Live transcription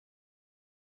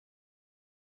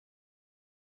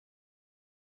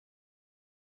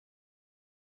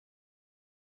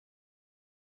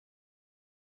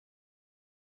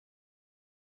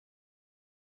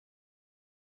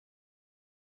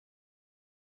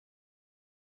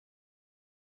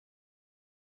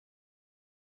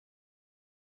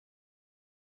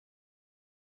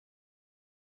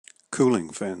Cooling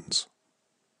fins.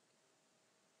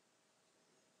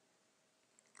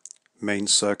 Main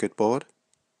circuit board.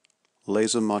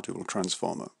 Laser module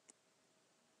transformer.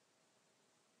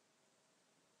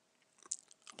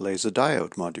 Laser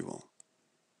diode module.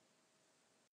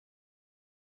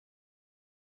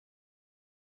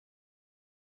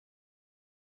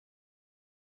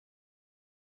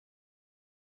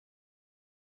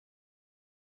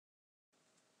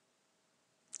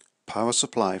 Power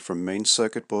supply from main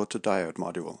circuit board to diode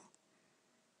module.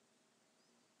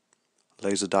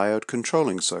 Laser diode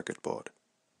controlling circuit board.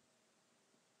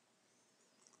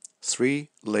 3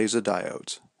 laser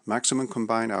diodes, maximum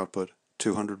combined output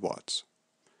 200 watts.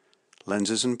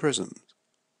 Lenses and prisms.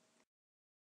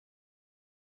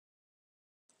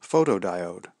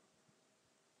 Photodiode.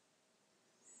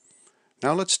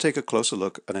 Now let's take a closer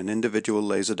look at an individual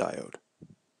laser diode.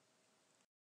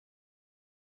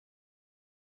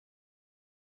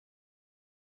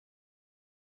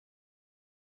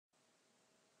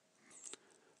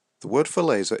 The word for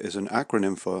laser is an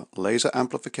acronym for laser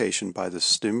amplification by the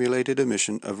stimulated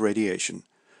emission of radiation.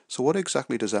 So what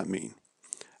exactly does that mean?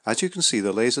 As you can see,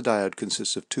 the laser diode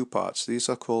consists of 2 parts. These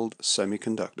are called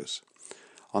semiconductors.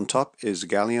 On top is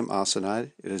gallium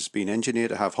arsenide. It has been engineered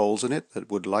to have holes in it that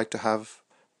would like to have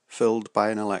filled by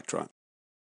an electron.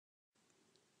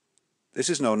 This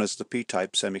is known as the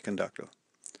p-type semiconductor.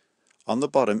 On the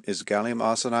bottom is gallium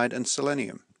arsenide and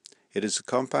selenium. It is a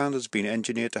compound that has been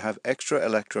engineered to have extra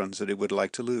electrons that it would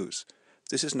like to lose.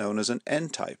 This is known as an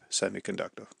n-type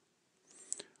semiconductor.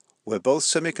 Where both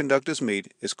semiconductors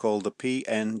meet is called the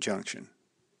p-n junction.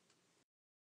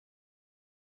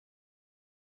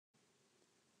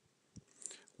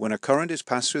 When a current is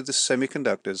passed through the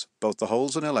semiconductors, both the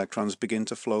holes and electrons begin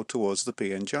to flow towards the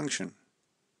p-n junction.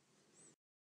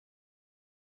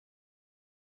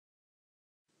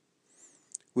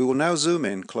 We will now zoom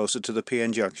in closer to the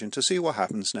p-n junction to see what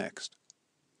happens next.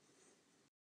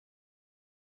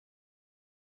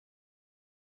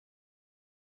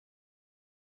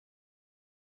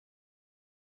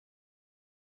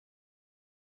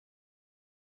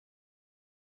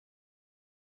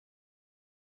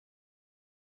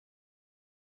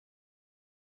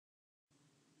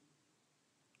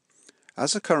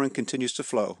 As the current continues to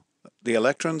flow, the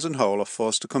electrons and hole are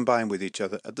forced to combine with each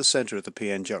other at the center of the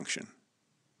p-n junction.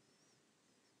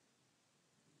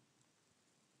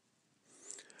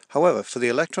 However, for the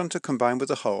electron to combine with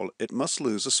the hole, it must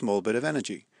lose a small bit of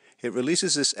energy. It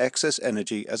releases this excess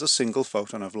energy as a single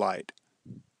photon of light.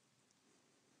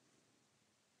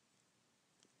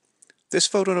 This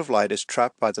photon of light is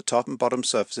trapped by the top and bottom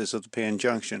surfaces of the p-n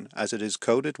junction as it is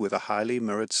coated with a highly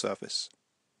mirrored surface.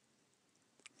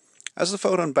 As the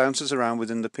photon bounces around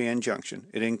within the p-n junction,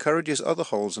 it encourages other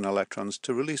holes and electrons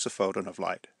to release a photon of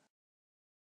light.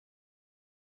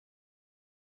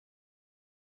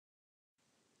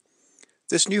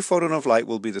 This new photon of light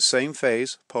will be the same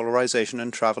phase, polarization,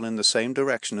 and travel in the same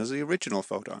direction as the original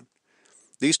photon.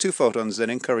 These 2 photons then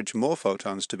encourage more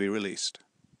photons to be released.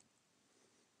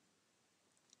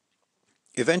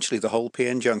 Eventually the whole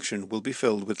p-n junction will be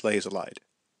filled with laser light.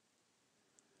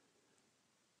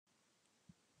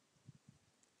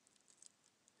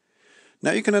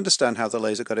 Now you can understand how the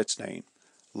laser got its name.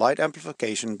 Light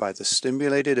amplification by the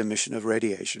stimulated emission of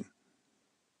radiation.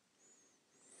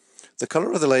 The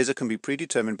color of the laser can be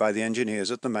predetermined by the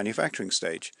engineers at the manufacturing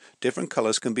stage. Different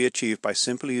colors can be achieved by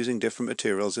simply using different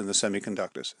materials in the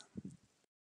semiconductors.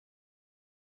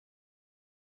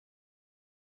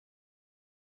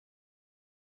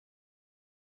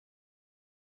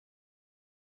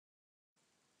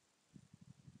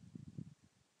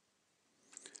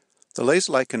 The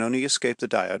laser light can only escape the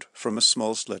diode from a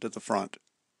small slit at the front.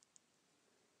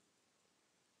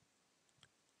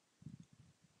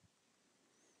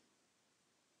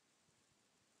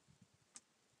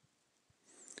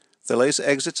 The laser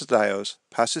exits the diodes,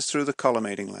 passes through the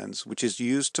collimating lens, which is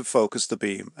used to focus the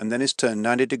beam, and then is turned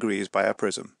 90 degrees by a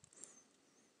prism.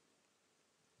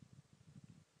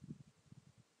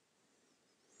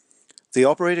 The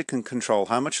operator can control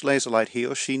how much laser light he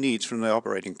or she needs from the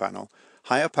operating panel.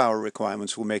 Higher power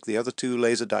requirements will make the other 2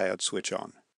 laser diodes switch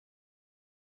on.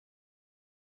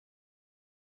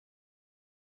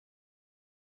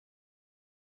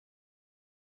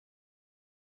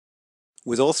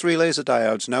 With all 3 laser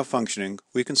diodes now functioning,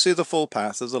 we can see the full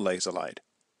path of the laser light.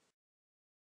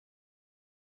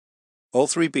 All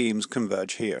 3 beams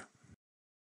converge here.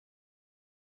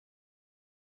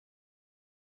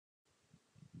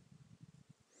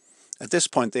 At this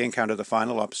point they encounter the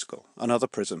final obstacle, another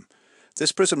prism.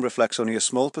 This prism reflects only a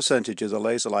small percentage of the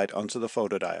laser light onto the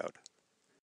photodiode.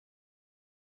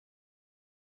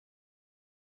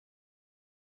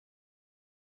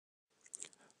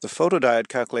 The photodiode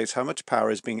calculates how much power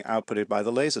is being outputted by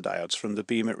the laser diodes from the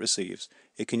beam it receives.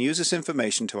 It can use this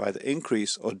information to either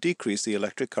increase or decrease the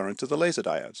electric current to the laser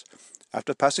diodes.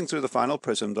 After passing through the final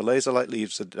prism, the laser light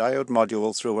leaves the diode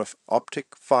module through an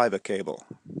optic fiber cable.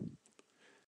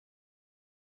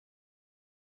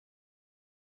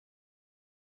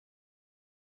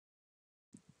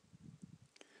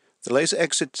 The laser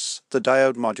exits the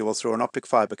diode module through an optic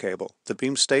fiber cable. The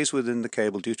beam stays within the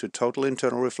cable due to total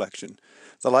internal reflection.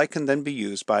 The light can then be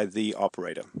used by the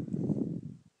operator.